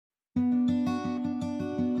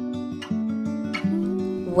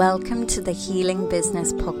Welcome to the Healing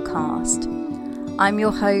Business Podcast. I'm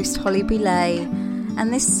your host, Holly Boulay,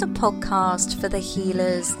 and this is a podcast for the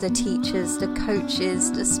healers, the teachers, the coaches,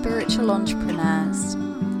 the spiritual entrepreneurs.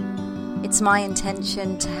 It's my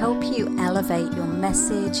intention to help you elevate your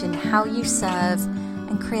message and how you serve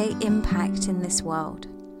and create impact in this world.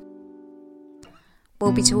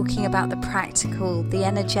 We'll be talking about the practical, the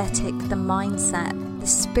energetic, the mindset, the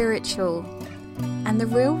spiritual, and the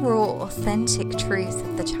real, raw, authentic truth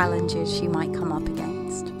of the challenges you might come up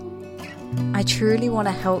against. I truly want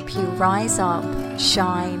to help you rise up,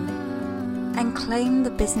 shine, and claim the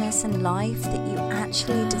business and life that you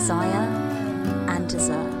actually desire and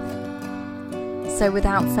deserve. So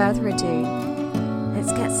without further ado,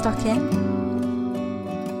 let's get stuck in.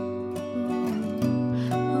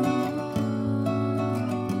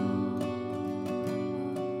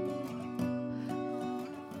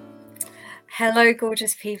 Hello,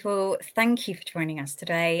 gorgeous people. Thank you for joining us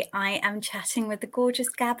today. I am chatting with the gorgeous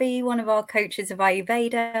Gabby, one of our coaches of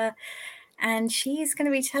Ayurveda, and she's going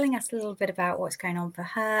to be telling us a little bit about what's going on for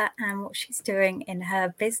her and what she's doing in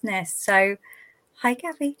her business. So, hi,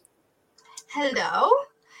 Gabby. Hello,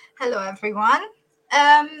 everyone.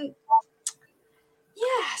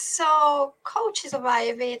 So coaches of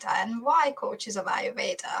Ayurveda and why coaches of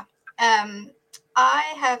Ayurveda?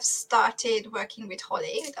 I have started working with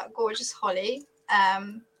Holly, that gorgeous Holly,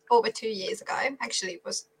 over 2 years ago. Actually, it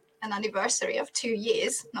was an anniversary of 2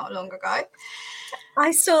 years, not long ago.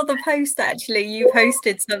 I saw the post, actually. You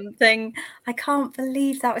posted something. I can't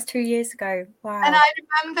believe that was 2 years ago. Wow. And I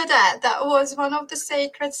remember that was one of the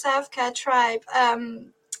Sacred Self-Care Tribe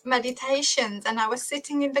meditations, and I was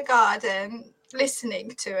sitting in the garden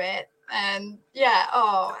listening to it. And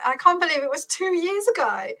I can't believe it was 2 years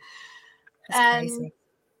ago. That's crazy.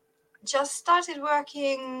 Just started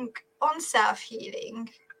working on self-healing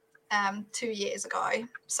 2 years ago.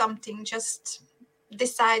 Something just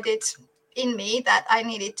decided in me that I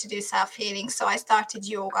needed to do self-healing, so I started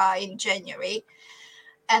yoga in January,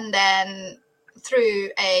 and then through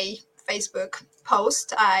a Facebook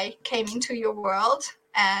post I came into your world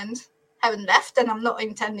and haven't left, and I'm not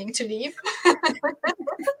intending to leave.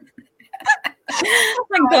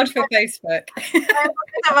 Thank God for Facebook. I'm a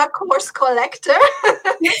bit of a course collector.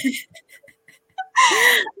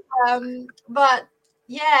 But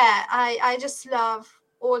yeah, I just love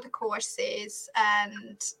all the courses,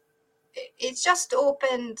 and it's just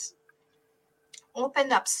opened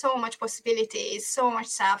up so much possibilities, so much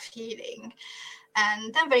self-healing.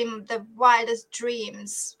 And then the wildest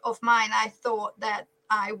dreams of mine, I thought that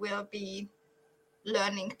I will be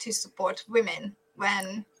learning to support women,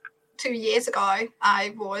 when 2 years ago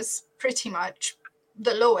I was pretty much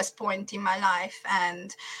the lowest point in my life,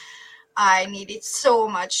 and I needed so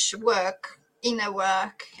much work, inner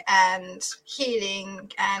work and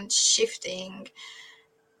healing and shifting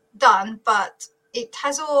done. But it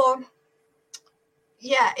has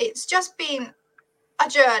it's just been a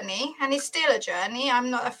journey, and it's still a journey. I'm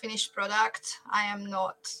not a finished product. I am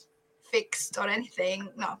not fixed or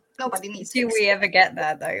anything. No, nobody needs Do we ever get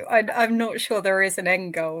there, though? I'm not sure there is an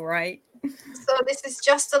end goal, right? So this is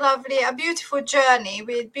just a beautiful journey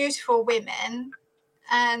with beautiful women,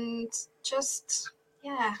 and just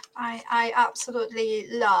I absolutely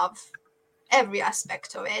love every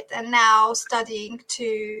aspect of it. And now studying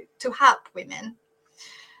to help women.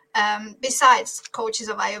 Besides coaches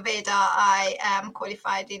of Ayurveda, I am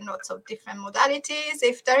qualified in lots of different modalities.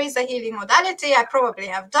 If there is a healing modality, I probably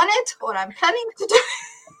have done it, or I'm planning to do it.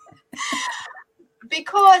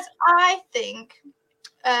 Because I think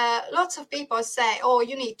lots of people say, oh,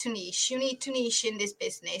 you need to niche in this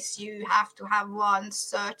business. You have to have one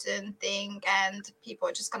certain thing and people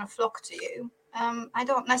are just going to flock to you. I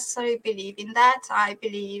don't necessarily believe in that. I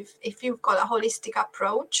believe if you've got a holistic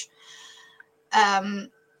approach,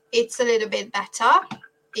 it's a little bit better.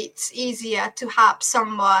 It's easier to help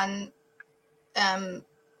someone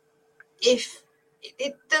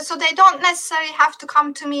so they don't necessarily have to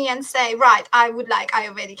come to me and say, right, I would like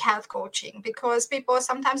Ayurvedic health coaching, because people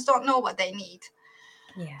sometimes don't know what they need.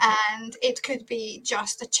 Yeah. And it could be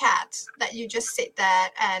just a chat that you just sit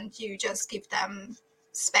there and you just give them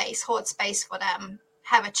hold space for them,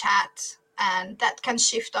 have a chat, and that can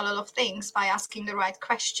shift a lot of things by asking the right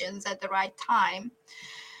questions at the right time.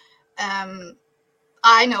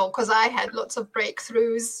 I know, because I had lots of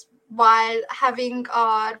breakthroughs while having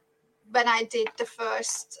when I did the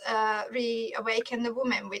first Reawaken the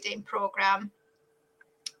Woman Within program,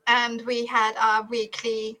 and we had our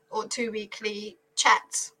weekly or 2 weekly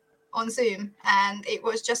chats on Zoom, and it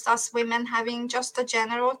was just us women having just a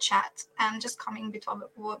general chat and just coming with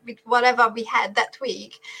whatever we had that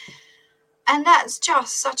week. And that's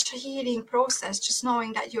just such a healing process, just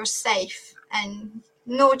knowing that you're safe and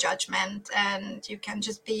no judgment, and you can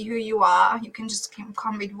just be who you are. You can just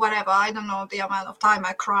come with whatever. I don't know the amount of time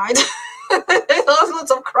I cried. There was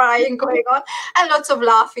lots of crying going on and lots of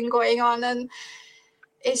laughing going on, and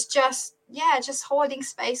it's just holding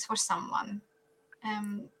space for someone.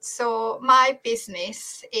 So my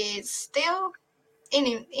business is still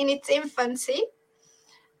in its infancy,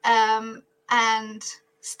 and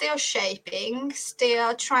still shaping,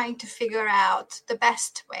 still trying to figure out the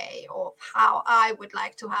best way of how I would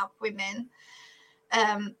like to help women,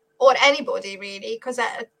 or anybody really, because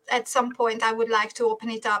at some point I would like to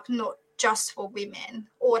open it up not just for women,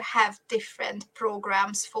 or have different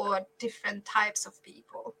programs for different types of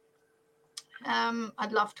people.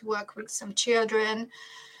 I'd love to work with some children,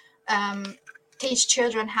 teach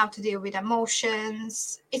children how to deal with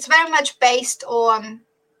emotions. It's very much based on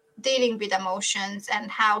dealing with emotions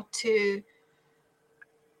and how to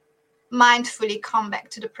mindfully come back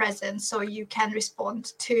to the present, so you can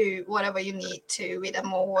respond to whatever you need to with a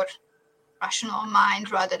more rational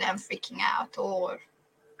mind, rather than freaking out or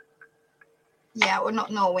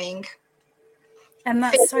not knowing. And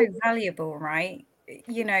that's so valuable, right?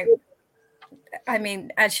 You know, I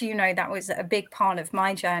mean, as you know, that was a big part of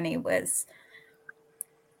my journey, was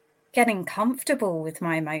getting comfortable with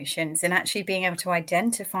my emotions and actually being able to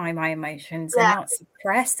identify my emotions and not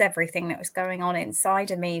suppress everything that was going on inside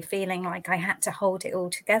of me, feeling like I had to hold it all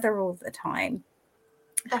together all the time.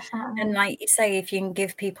 Definitely. And like you say, if you can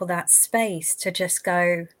give people that space to just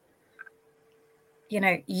go, you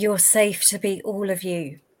know, you're safe to be all of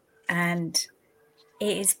you, and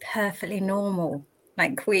it is perfectly normal.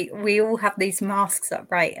 Like we all have these masks up,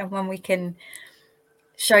 right? And when we can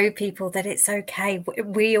show people that it's okay,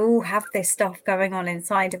 we all have this stuff going on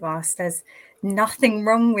inside of us, there's nothing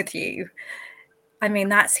wrong with you. I mean,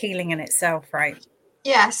 that's healing in itself, right?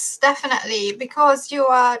 Yes, definitely. Because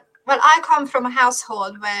I come from a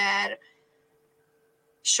household where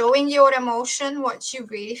showing your emotion, what you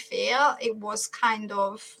really feel, it was kind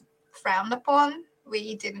of frowned upon.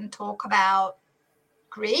 We didn't talk about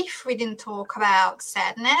grief. We didn't talk about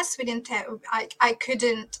sadness. I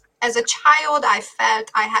couldn't, as a child, I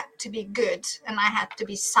felt I had to be good and I had to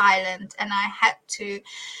be silent, and I had to,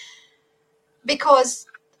 because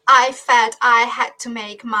I felt I had to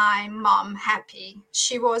make my mom happy.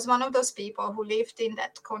 She was one of those people who lived in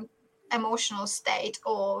that emotional state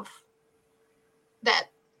of that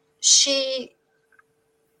she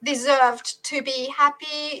deserved to be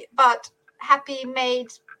happy, but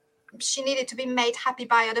she needed to be made happy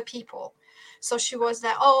by other people. So she was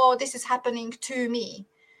like, oh, this is happening to me,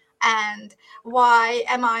 and why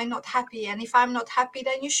am I not happy? And if I'm not happy,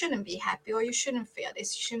 then you shouldn't be happy, or you shouldn't feel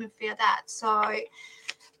this, you shouldn't feel that. So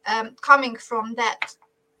coming from that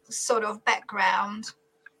sort of background,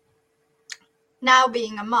 now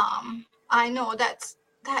being a mom, I know that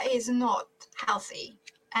is not healthy,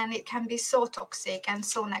 and it can be so toxic and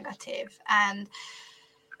so negative. And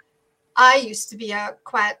I used to be a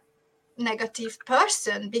quite negative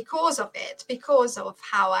person because of it, because of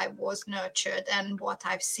how I was nurtured and what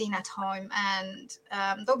I've seen at home. And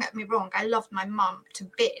don't get me wrong, I loved my mom to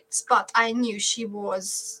bits, but I knew she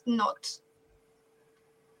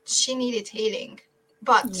needed healing.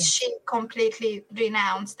 But she completely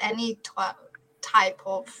renounced any type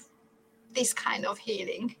of this kind of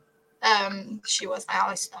healing. She was like,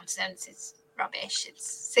 oh, it's nonsense, it's rubbish, it's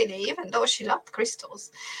silly, even though she loved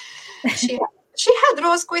crystals. She had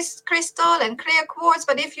rose crystal and clear quartz,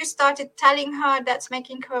 but if you started telling her that's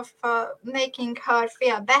making her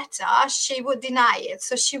feel better, she would deny it.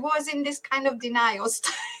 So she was in this kind of denial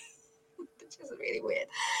style, which is really weird.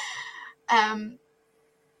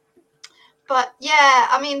 But yeah,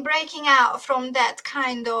 I mean, breaking out from that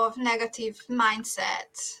kind of negative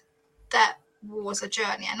mindset, that was a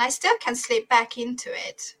journey, and I still can slip back into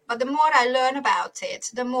it. But the more I learn about it,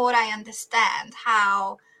 the more I understand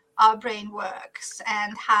how our brain works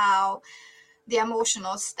and how the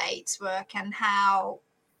emotional states work and how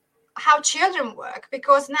children work.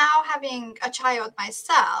 Because now, having a child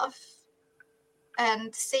myself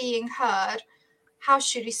and seeing her, how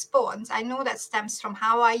she responds, I know that stems from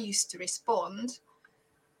how I used to respond.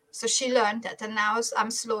 So she learned that, and now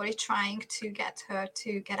I'm slowly trying to get her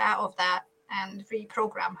to get out of that and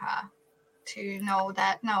reprogram her to know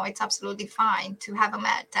that, no, it's absolutely fine to have a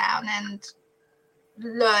meltdown, and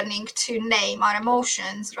learning to name our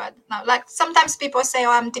emotions. Right now, like sometimes people say,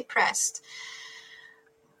 oh, I'm depressed.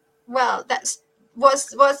 Well, that's what's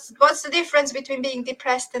the difference between being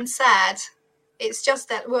depressed and sad? It's just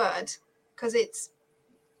that word, because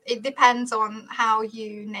it depends on how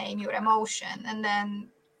you name your emotion. And then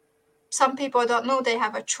some people don't know they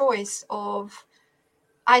have a choice of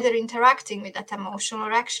either interacting with that emotion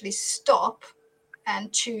or actually stop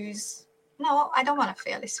and choose, no, I don't want to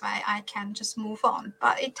feel this way, I can just move on.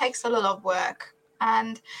 But it takes a lot of work.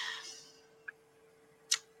 And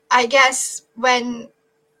I guess when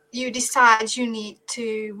you decide you need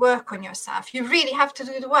to work on yourself, you really have to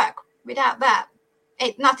do the work. Without that,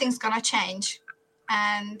 nothing's going to change.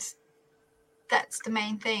 And that's the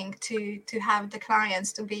main thing, to have the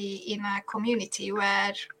clients to be in a community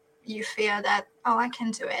where you feel that, oh, I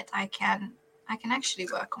can do it, I can actually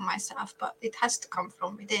work on myself. But it has to come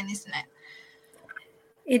from within, isn't it?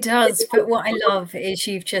 It does. But what I love is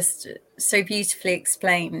you've just so beautifully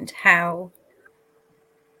explained how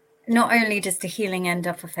not only does the healing end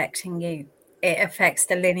up affecting you, it affects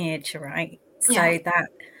the lineage, right? So that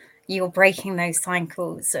you're breaking those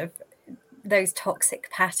cycles of those toxic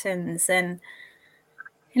patterns. And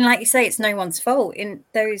like you say, it's no one's fault. In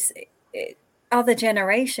those other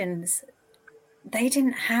generations, they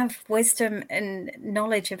didn't have wisdom and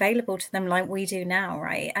knowledge available to them like we do now,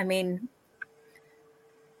 right? I mean,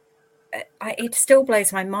 it still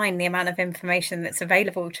blows my mind the amount of information that's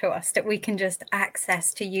available to us that we can just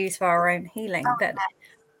access to use for our own healing. But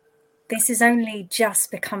this is only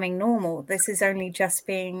just becoming normal. This is only just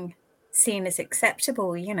being seen as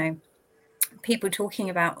acceptable. You know, people talking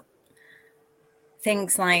about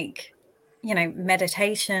things like, you know,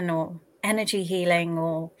 meditation or energy healing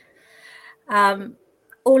or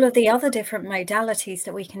all of the other different modalities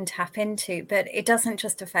that we can tap into. But it doesn't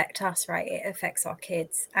just affect us, right? It affects our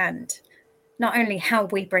kids, and not only how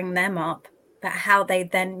we bring them up, but how they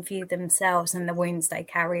then view themselves and the wounds they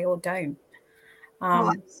carry or don't.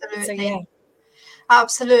 Absolutely. So, yeah.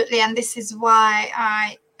 Absolutely. And this is why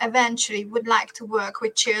I eventually would like to work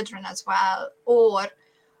with children as well,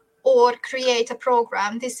 or create a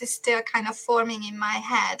program. This is still kind of forming in my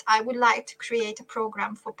head. I would like to create a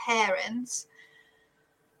program for parents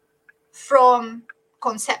from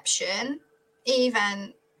conception,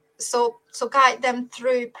 even so guide them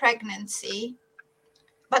through pregnancy,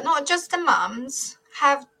 but not just the mums,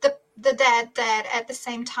 have the dad there at the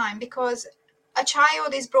same time, because a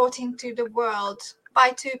child is brought into the world by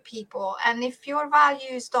two people, and if your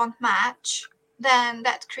values don't match, then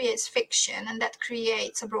that creates friction, and that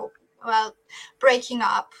creates breaking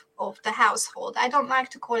up of the household. I don't like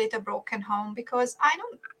to call it a broken home, because I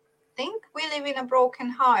don't think we live in a broken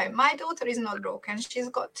home. My daughter is not broken. She's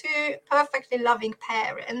got two perfectly loving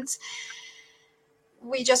parents.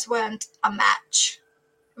 We just weren't a match.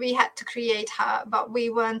 We had to create her, but we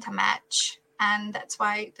weren't a match. And that's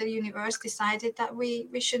why the universe decided that we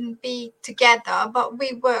shouldn't be together, but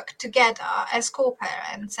we work together as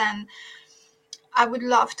co-parents. And I would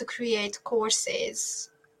love to create courses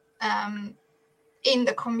in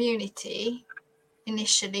the community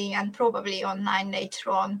initially, and probably online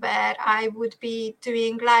later on, where I would be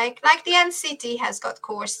doing like the NCT has got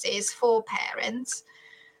courses for parents.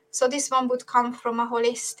 So this one would come from a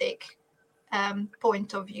holistic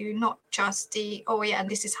point of view, not just and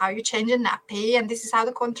this is how you change a nappy and this is how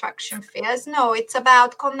the contraction feels. No, it's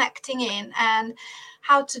about connecting in and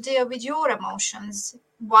how to deal with your emotions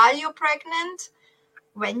while you're pregnant,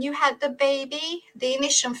 when you had the baby, the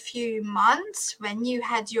initial few months when you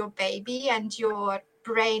had your baby and your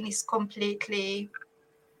brain is completely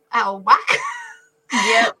out of whack.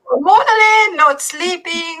 Yeah. Hormonally, not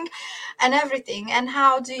sleeping and everything. And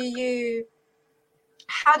how do you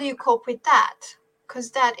cope with that?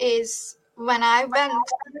 Because that is, when I went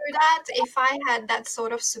through that, if I had that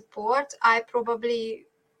sort of support, I probably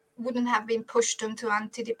wouldn't have been pushed into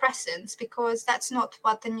antidepressants, because that's not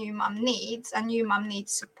what the new mum needs. A new mum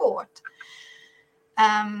needs support.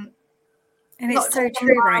 And it's so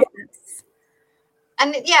true, right?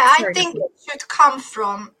 And I think it should come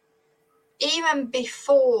from even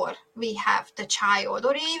before we have the child,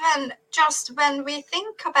 or even just when we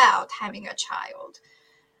think about having a child,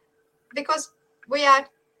 because we are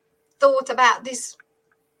thought about this,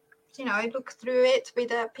 look through it with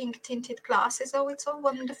a pink tinted glasses. Oh, it's all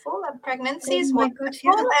wonderful, and pregnancy is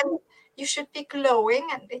wonderful, and you should be glowing,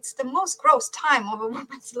 and it's the most gross time of a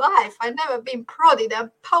woman's life. I've never been prodded and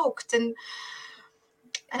poked, and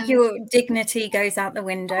your dignity goes out the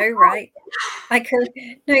window, right? No,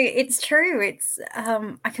 it's true. It's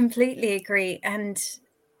I completely agree, and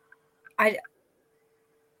I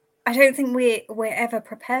don't think we're ever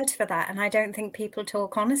prepared for that, and I don't think people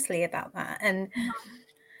talk honestly about that. And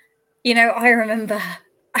I remember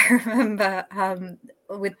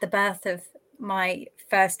with the birth of my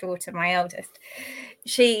first daughter, my eldest,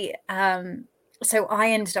 she so I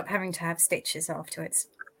ended up having to have stitches afterwards.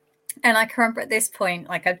 And I can remember at this point,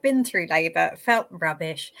 like I'd been through labour, felt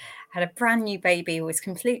rubbish, had a brand new baby, was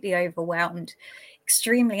completely overwhelmed,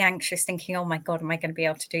 extremely anxious, thinking, oh my God, am I going to be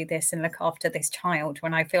able to do this and look after this child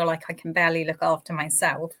when I feel like I can barely look after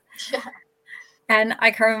myself? Yeah. And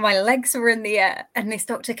I can remember my legs were in the air, and this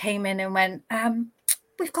doctor came in and went,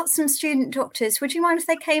 we've got some student doctors. Would you mind if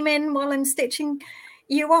they came in while I'm stitching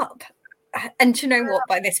you up? And you know what?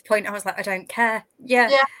 By this point, I was like, I don't care. Yeah.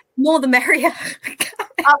 More the merrier.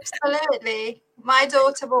 Absolutely. My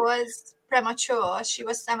daughter was premature. She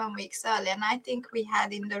was 7 weeks early, and I think we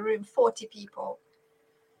had in the room 40 people.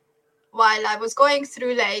 While I was going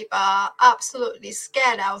through labor, absolutely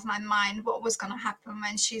scared out of my mind what was going to happen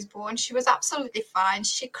when she's born. She was absolutely fine.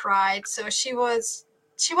 She cried, so she was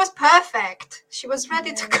perfect. She was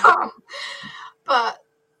ready to come. But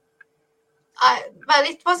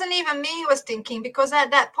it wasn't even me who was thinking, because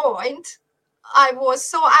at that point I was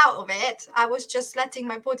so out of it. I was just letting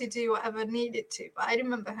my body do whatever needed to. But I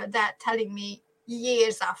remember her dad telling me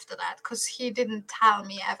years after that, because he didn't tell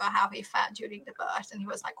me ever how he felt during the birth, and he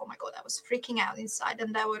was like, oh my God, I was freaking out inside,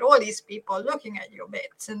 and there were all these people looking at your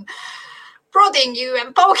bits and prodding you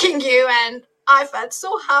and poking you, and I felt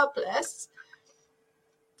so helpless.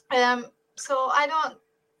 So I don't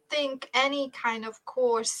think any kind of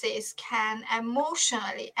courses can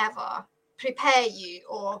emotionally ever prepare you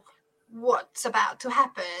or what's about to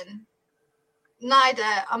happen. Neither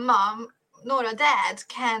a mom nor a dad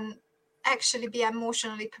can actually be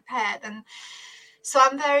emotionally prepared. And so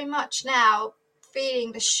I'm very much now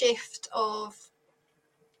feeling the shift of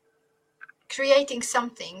creating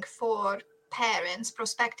something for parents,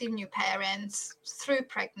 prospective new parents, through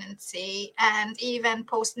pregnancy and even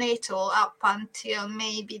postnatal up until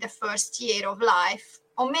maybe the first year of life,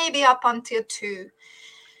 or maybe up until 2.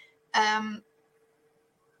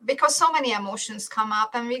 Because so many emotions come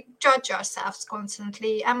up and we judge ourselves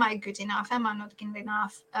constantly. Am I good enough? Am I not good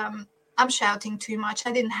enough? I'm shouting too much.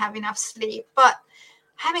 I didn't have enough sleep. But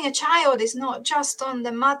having a child is not just on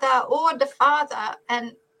the mother or the father.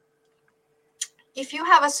 And if you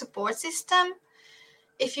have a support system,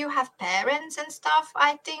 if you have parents and stuff,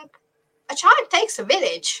 I think a child takes a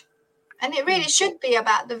village, and it really should be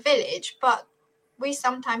about the village. But we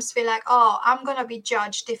sometimes feel like, oh, I'm going to be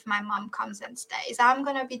judged if my mom comes and stays. I'm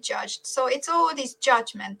going to be judged. So it's all this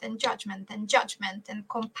judgment and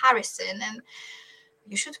comparison. And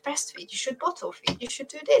you should breastfeed, you should bottle feed, you should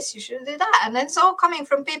do this, you should do that. And it's all coming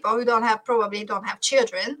from people who probably don't have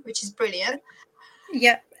children, which is brilliant.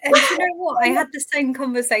 Yeah. And you know what? I had the same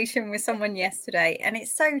conversation with someone yesterday, and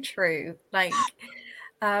it's so true. Like,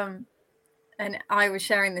 and I was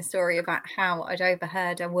sharing the story about how I'd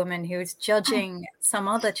overheard a woman who was judging some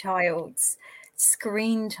other child's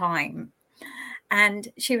screen time. And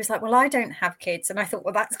she was like, well, I don't have kids. And I thought,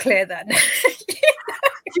 well, that's clear then.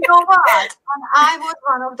 You know what? And I was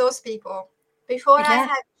one of those people. Before I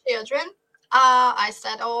had children, I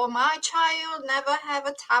said, oh, my child never have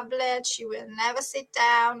a tablet. She will never sit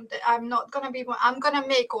down. I'm going to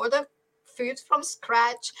make all the food from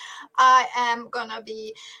scratch. I am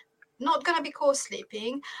not going to be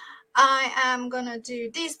co-sleeping. I am going to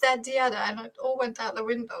do this, that, the other. And it all went out the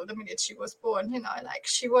window the minute she was born. Like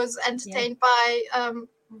she was entertained by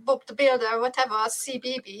Bob the Builder, whatever,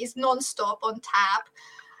 CBeebies, non-stop on tap.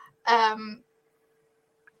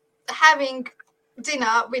 Having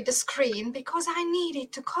dinner with the screen because I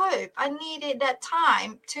needed to cope. I needed that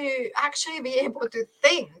time to actually be able to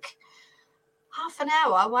think. Half an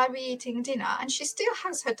hour while we're eating dinner, and she still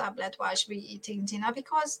has her tablet while we're eating dinner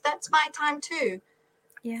because that's my time too.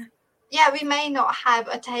 Yeah, we may not have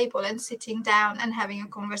a table and sitting down and having a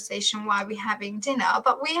conversation while we're having dinner,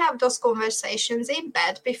 but we have those conversations in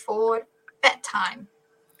bed before bedtime.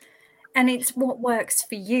 And it's what works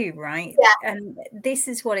for you, right? Yeah. And this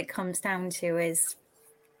is what it comes down to, is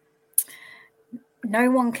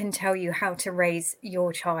no one can tell you how to raise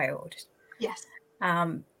your child. Yes.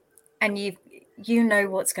 And you know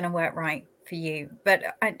what's going to work right for you.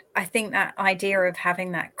 But I think that idea of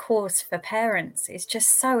having that course for parents is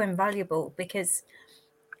just so invaluable, because,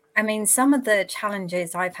 I mean, some of the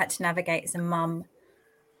challenges I've had to navigate as a mum,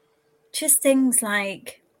 just things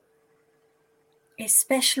like,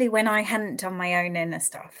 especially when I hadn't done my own inner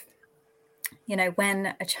stuff,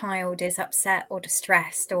 when a child is upset or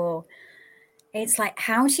distressed, or it's like,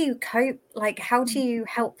 how do you cope? Like, how do you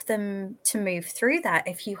help them to move through that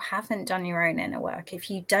if you haven't done your own inner work,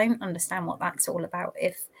 if you don't understand what that's all about,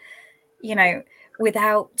 if,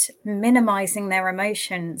 without minimizing their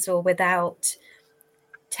emotions or without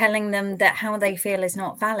telling them that how they feel is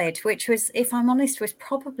not valid, which was, if I'm honest, was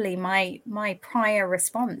probably my prior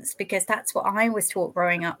response, because that's what I was taught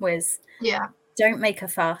growing up, was don't make a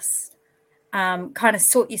fuss. Kind of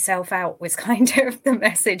sort yourself out was kind of the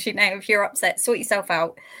message, you know, if you're upset, sort yourself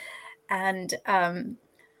out. And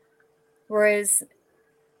whereas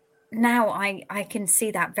now I can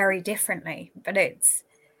see that very differently, but it's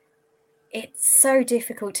so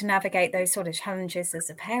difficult to navigate those sort of challenges as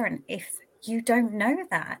a parent if you don't know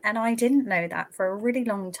that. And I didn't know that for a really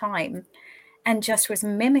long time, and just was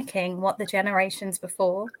mimicking what the generations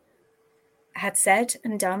before had said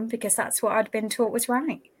and done because that's what I'd been taught was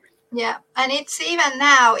right. Yeah, and it's even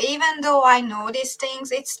now, even though I know these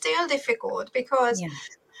things, it's still difficult because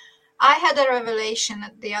I had a revelation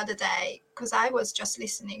the other day because I was just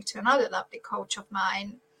listening to another lovely coach of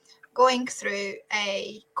mine going through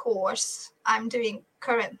a course. I'm doing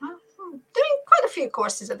doing quite a few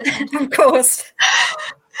courses at the same time. Of course.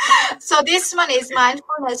 So this one is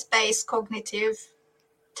mindfulness-based cognitive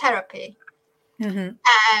therapy. Mm-hmm.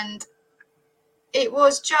 And it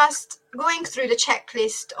was just going through the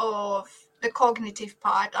checklist of the cognitive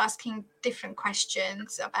part, asking different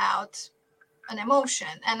questions about an emotion.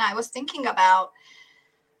 And I was thinking about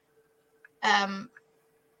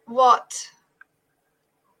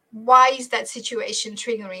why is that situation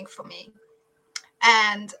triggering for me?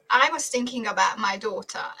 And I was thinking about my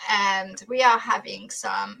daughter, and we're not having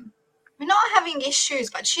issues,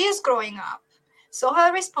 but she is growing up. So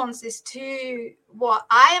her responses to what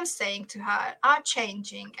I am saying to her are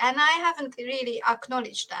changing. And I haven't really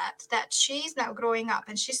acknowledged that she's now growing up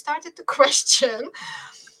and she started to question,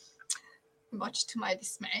 much to my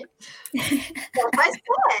dismay, what I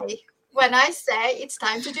say when I say it's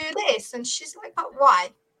time to do this. And she's like, but why?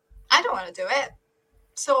 I don't want to do it.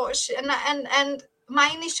 So and my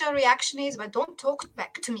initial reaction is, well, don't talk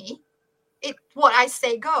back to me. What I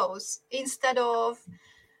say goes, instead of.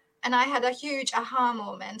 And I had a huge aha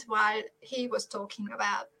moment while he was talking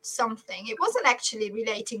about something. It wasn't actually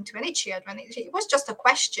relating to any children. It was just a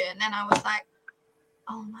question. And I was like,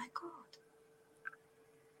 oh my God.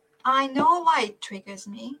 I know why it triggers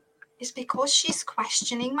me. It's because she's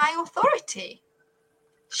questioning my authority.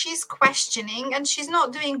 She's questioning, and she's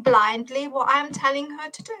not doing blindly what I'm telling her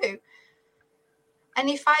to do. And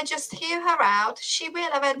if I just hear her out, she will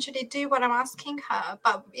eventually do what I'm asking her.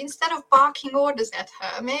 But instead of barking orders at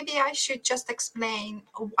her, maybe I should just explain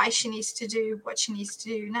why she needs to do what she needs to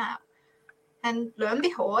do now. And lo and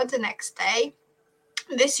behold, the next day,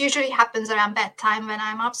 this usually happens around bedtime when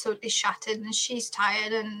I'm absolutely shattered and she's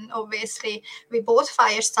tired. And obviously, we both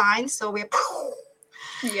fire signs, so we're...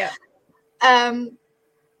 Yeah.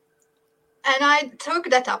 And I took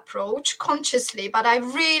that approach consciously, but I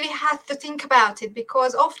really had to think about it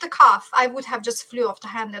because off the cuff, I would have just flew off the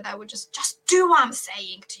handle. I would just do what I'm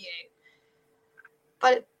saying to you.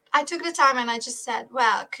 But I took the time and I just said,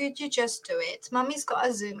 well, could you just do it? Mummy's got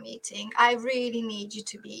a Zoom meeting. I really need you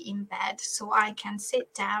to be in bed so I can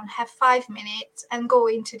sit down, have 5 minutes and go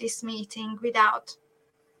into this meeting without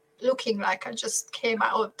looking like I just came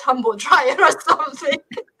out of tumble dryer or something,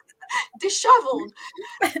 disheveled.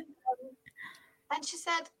 And she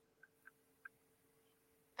said,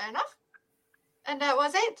 fair enough. And that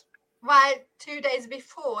was it. While 2 days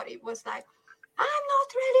before, it was like, I'm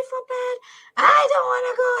not ready for bed. I don't want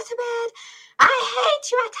to go to bed. I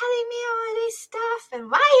hate you are telling me all this stuff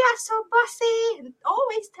and why you are so bossy and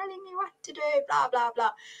always telling me what to do, blah, blah,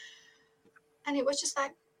 blah. And it was just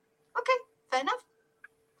like, okay, fair enough.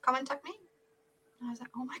 Come and tuck me. And I was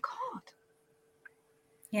like, oh my God.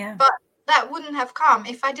 Yeah. But that wouldn't have come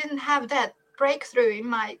if I didn't have that breakthrough in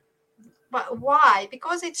my... But why?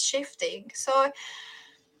 Because it's shifting. So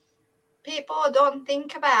people don't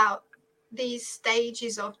think about these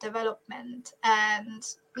stages of development, and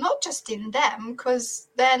not just in them, because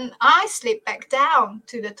then I slip back down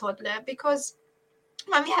to the toddler, because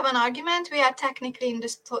when we have an argument, we are technically in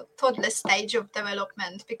the toddler stage of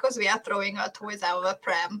development because we are throwing our toys out of a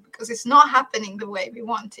pram because it's not happening the way we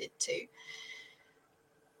want it to.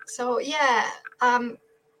 So yeah, I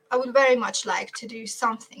would very much like to do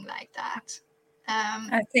something like that.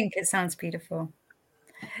 I think it sounds beautiful.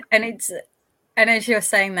 And as you're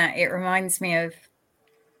saying that, it reminds me of,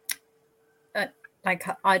 like,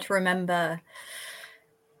 I'd remember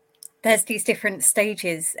there's these different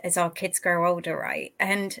stages as our kids grow older, right?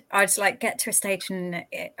 And I'd like get to a stage and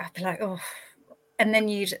I'd be like, oh, and then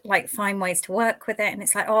you'd like find ways to work with it. And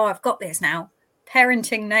it's like, oh, I've got this now.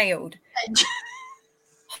 Parenting nailed.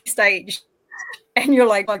 Stage. And you're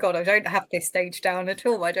like, oh my God, I don't have this stage down at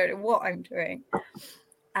all. I don't know what I'm doing.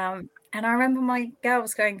 And I remember my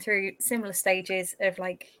girls going through similar stages of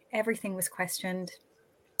like everything was questioned.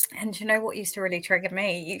 And you know what used to really trigger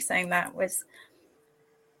me, you saying that, was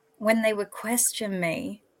when they would question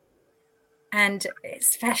me, And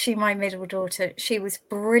especially my middle daughter, she was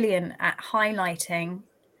brilliant at highlighting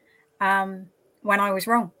when I was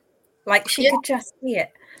wrong. Like she could just see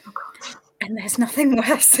it. And there's nothing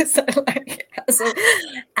worse.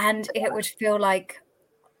 And it would feel like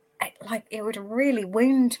it would really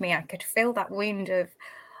wound me. I could feel that wound of,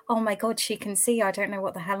 oh my God, she can see I don't know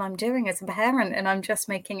what the hell I'm doing as a parent and I'm just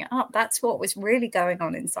making it up. That's what was really going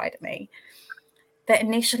on inside of me. But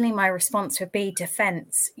initially my response would be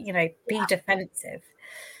defense, be defensive.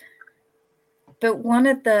 But one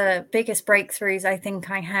of the biggest breakthroughs I think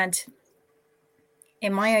I had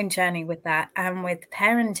in my own journey with that and with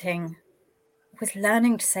parenting was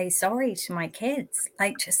learning to say sorry to my kids,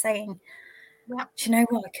 like just saying, do you know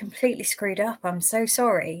what, I completely screwed up. I'm so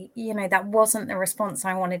sorry. That wasn't the response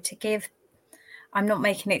I wanted to give. I'm not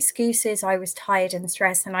making excuses. I was tired and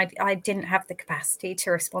stressed and I didn't have the capacity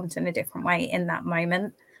to respond in a different way in that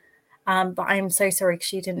moment. But I'm so sorry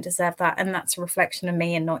because you didn't deserve that. And that's a reflection of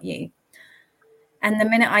me and not you. And the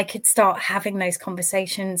minute I could start having those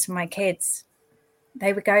conversations with my kids,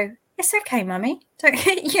 they would go, it's okay, mummy.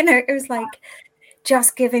 It was like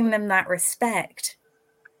just giving them that respect.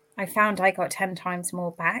 I found I got 10 times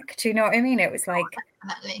more back. Do you know what I mean? It was like,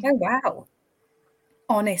 oh, wow.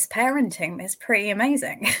 Honest parenting is pretty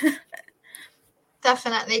amazing.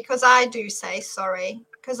 Definitely, because I do say sorry,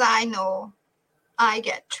 because I know I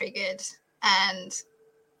get triggered and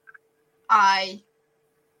I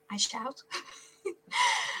shout.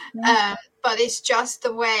 But it's just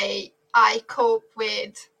the way I cope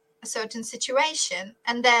with a certain situation.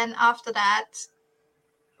 And then after that,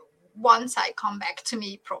 once I come back to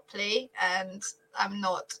me properly and I'm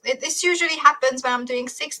not, this usually happens when I'm doing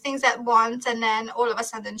 6 things at once and then all of a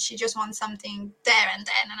sudden she just wants something there and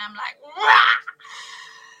then and I'm like,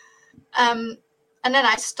 wah! And then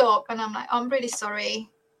I stop and I'm like, I'm really sorry,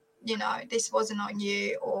 this wasn't on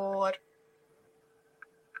you, or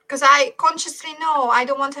because I consciously know I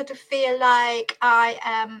don't want her to feel like I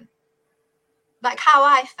am like how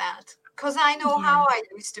I felt, because I know how I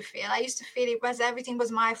used to feel. I used to feel everything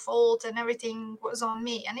was my fault and everything was on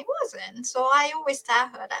me, and it wasn't. So I always tell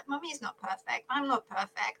her that mommy is not perfect. I'm not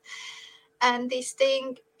perfect. And this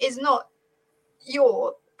thing is not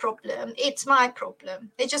your problem. It's my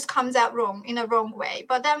problem. It just comes out wrong in a wrong way.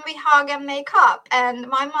 But then we hug and make up. And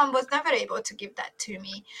my mom was never able to give that to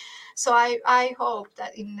me. So I hope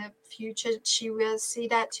that in the future she will see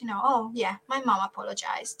that, oh yeah, my mom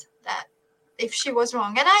apologized, that if she was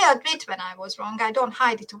wrong, and I admit when I was wrong, I don't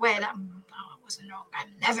hide it away that, no, I wasn't wrong, I'm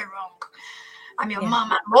never wrong, I'm your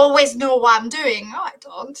mom, I always know what I'm doing. No, I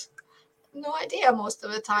don't. No idea most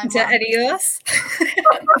of the time. Is that any of us?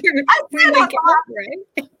 We make it up,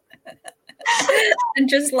 right? And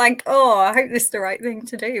just like, oh, I hope this is the right thing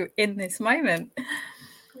to do in this moment.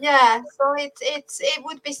 Yeah, so it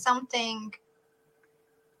would be something,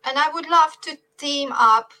 and I would love to team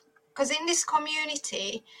up, because in this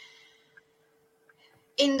community,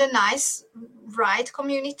 in the nice, right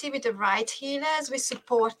community with the right healers, we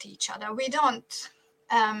support each other. We don't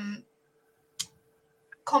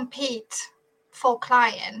compete for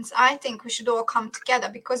clients. I think we should all come together,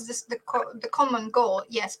 because the common goal,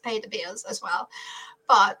 yes, pay the bills as well,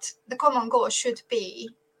 but the common goal should be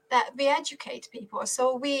that we educate people.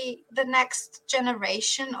 So the next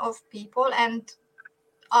generation of people and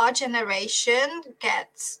our generation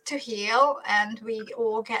gets to heal, and we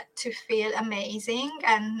all get to feel amazing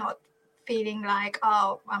and not feeling like,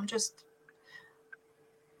 oh, I'm just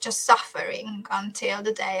suffering until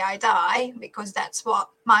the day I die, because that's what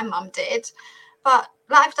my mum did. But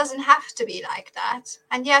life doesn't have to be like that.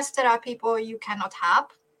 And yes, there are people you cannot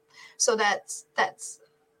help. So that's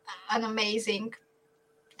an amazing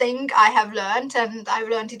thing I have learned, and I've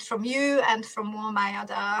learned it from you and from all my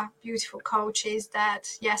other beautiful coaches, that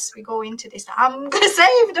yes, we go into this, I'm gonna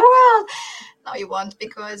save the world. No, you won't,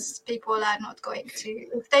 because people are not going to,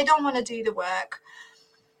 if they don't want to do the work,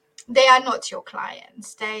 they are not your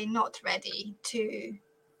clients. They're not ready to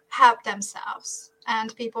help themselves,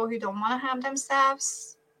 and people who don't want to help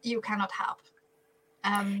themselves, you cannot help.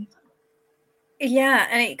 Yeah,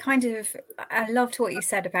 and it kind of, I loved what you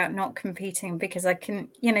said about not competing, because I can,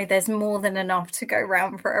 there's more than enough to go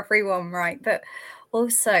around for everyone, right? But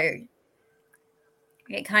also,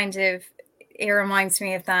 it reminds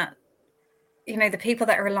me of that, the people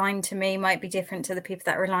that are aligned to me might be different to the people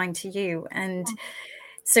that are aligned to you. And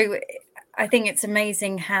so I think it's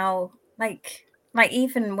amazing how, like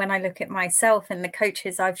even when I look at myself and the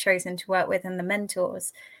coaches I've chosen to work with and the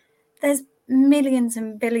mentors, there's millions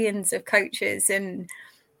and billions of coaches and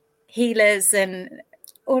healers and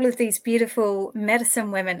all of these beautiful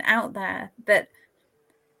medicine women out there, but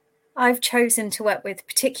I've chosen to work with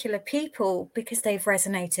particular people because they've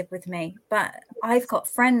resonated with me. But I've got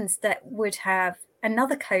friends that would have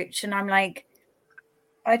another coach, and I'm like,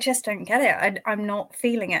 I just don't get it. I'm not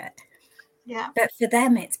feeling it. Yeah. But for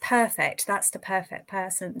them, it's perfect. That's the perfect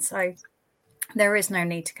person. So there is no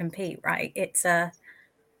need to compete, right?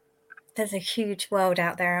 There's a huge world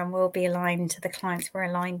out there, and we'll be aligned to the clients we're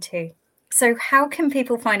aligned to. So how can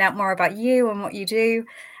people find out more about you and what you do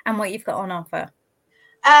and what you've got on offer?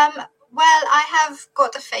 Well, I have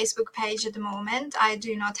got a Facebook page at the moment. I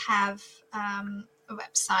do not have a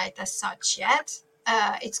website as such yet.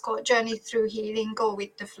 It's called Journey Through Healing, Go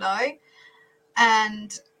With The Flow.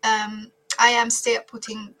 And I am still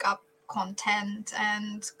putting up content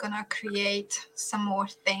and gonna create some more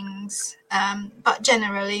things. But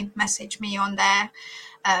generally message me on there.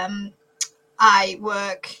 I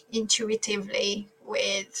work intuitively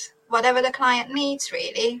with whatever the client needs,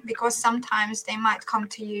 really, because sometimes they might come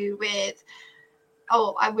to you with,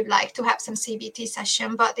 oh, I would like to have some CBT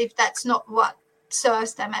session, but if that's not what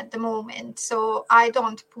serves them at the moment, so I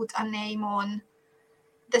don't put a name on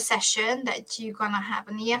the session that you're gonna have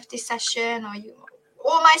an EFT session, or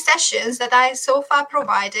all my sessions that I so far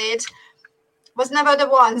provided was never the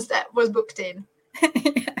ones that was booked in.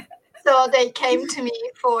 So they came to me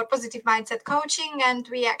for positive mindset coaching, and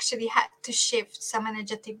we actually had to shift some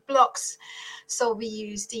energetic blocks. So we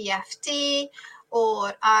used EFT,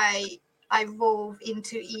 or I wove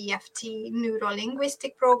into EFT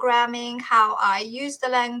neuro-linguistic programming, how I use the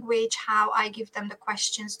language, how I give them the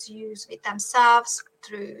questions to use with themselves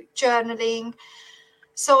through journaling.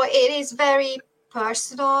 So it is very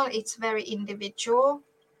personal, it's very individual.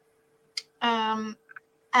 And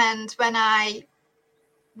when I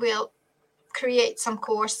will create some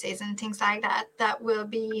courses and things like that, that will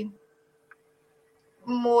be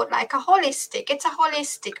more like a holistic, it's a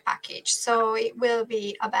holistic package. So it will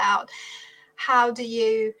be about how do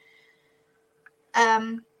you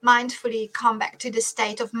mindfully come back to the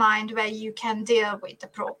state of mind where you can deal with the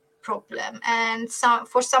problem. And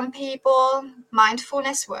for some people,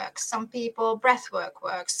 mindfulness works, some people breath work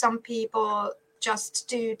works, some people just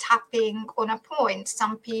do tapping on a point,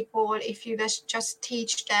 some people, if you just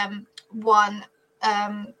teach them one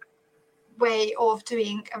way of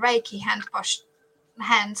doing a Reiki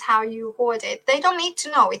hands, how you hold it, they don't need to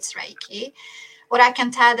know it's Reiki, or I can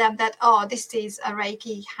tell them that, oh, this is a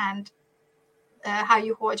Reiki hand, how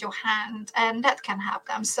you hold your hand, and that can help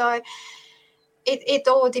them. So it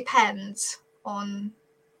all depends on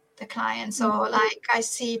the client. So like I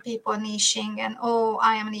see people niching and, oh,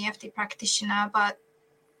 I am an EFT practitioner, but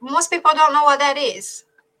most people don't know what that is.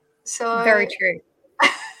 So very true.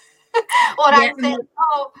 or I say,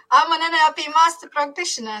 oh, I'm an NLP master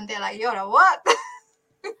practitioner, and they're like, you're a what?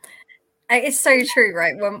 It's so true,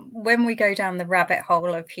 right? When we go down the rabbit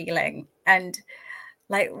hole of healing, and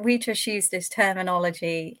like we just use this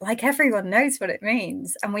terminology, like everyone knows what it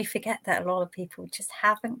means, and we forget that a lot of people just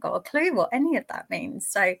haven't got a clue what any of that means.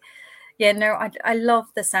 So yeah, no, I love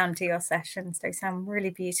the sound of your sessions. They sound really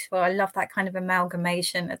beautiful. I love that kind of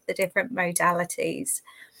amalgamation of the different modalities.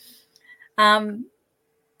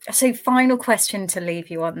 So final question to leave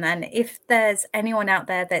you on then. If there's anyone out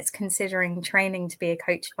there that's considering training to be a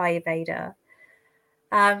coach of Ayurveda,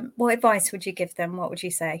 what advice would you give them? What would you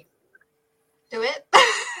say? Do it.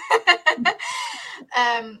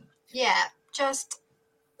 Yeah, just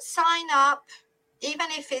sign up, even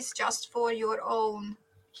if it's just for your own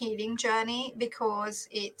healing journey, because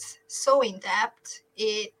it's so in depth.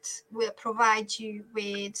 It will provide you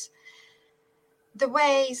with the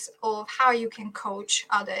ways of how you can coach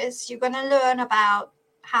others. You're going to learn about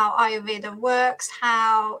how Ayurveda works,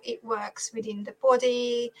 how it works within the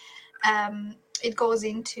body. It goes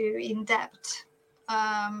into in-depth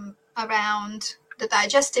around the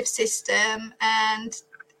digestive system. And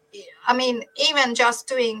I mean, even just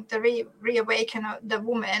doing the reawaken of the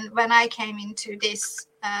woman, when I came into this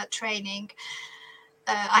training,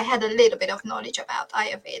 I had a little bit of knowledge about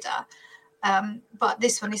Ayurveda. But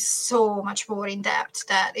this one is so much more in depth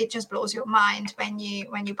that it just blows your mind when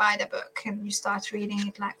you buy the book and you start reading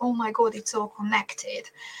it, like, oh my God, it's all connected.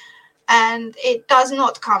 And it does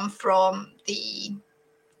not come from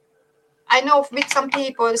I know with some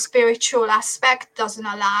people the spiritual aspect doesn't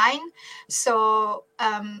align. So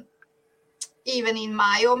even in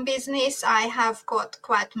my own business, I have got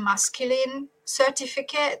quite masculine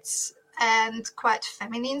certificates and quite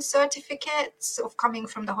feminine certificates of coming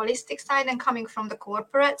from the holistic side and coming from the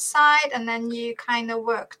corporate side. And then you kind of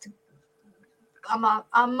work to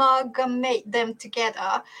amalgamate them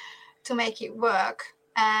together to make it work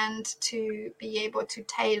and to be able to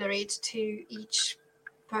tailor it to each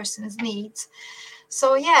person's needs.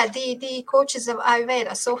 So yeah, the Coaches of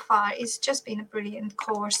Ayurveda so far, it's just been a brilliant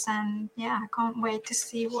course, and yeah, I can't wait to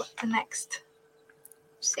see what the next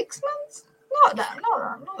 6 months, not that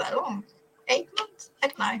long, 8 months, I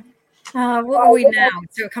don't know. What are we now?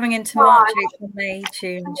 So we're coming into March, April, May,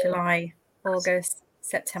 June, July, August,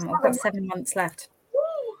 September. We've got 7 months left.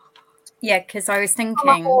 Yeah, because I was thinking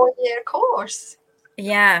a 4-year course.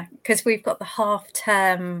 Yeah, because we've got the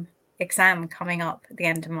half-term exam coming up at the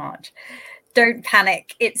end of March. Don't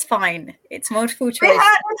panic. It's fine. It's multiple choice.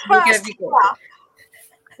 No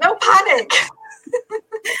panic.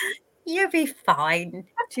 You'll be fine.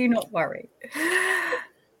 Do not worry.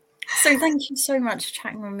 So thank you so much for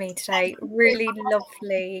chatting with me today. Really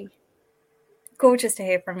lovely. Gorgeous to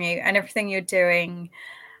hear from you and everything you're doing.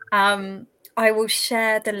 I will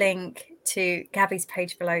share the link to Gabby's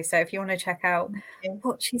page below. So if you want to check out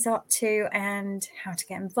what she's up to and how to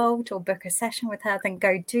get involved or book a session with her, then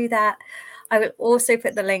go do that. I will also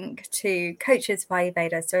put the link to Coaches of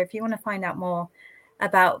Ayurveda. So if you want to find out more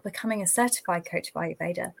about becoming a certified coach of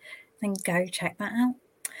Ayurveda, then go check that out.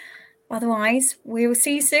 Otherwise, we will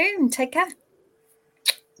see you soon. Take care.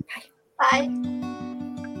 Bye.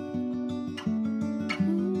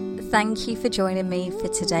 Thank you for joining me for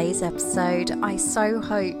today's episode. I so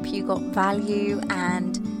hope you got value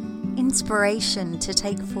and inspiration to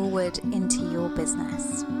take forward into your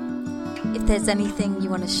business. If there's anything you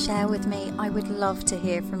want to share with me, I would love to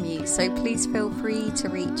hear from you. So please feel free to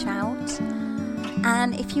reach out.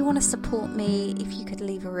 And if you want to support me, if you could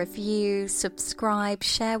leave a review, subscribe,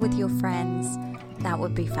 share with your friends, that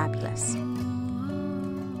would be fabulous.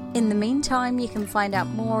 In the meantime, you can find out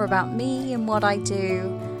more about me and what I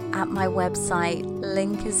do at my website.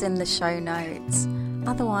 Link is in the show notes.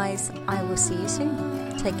 Otherwise, I will see you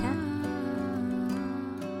soon. Take care.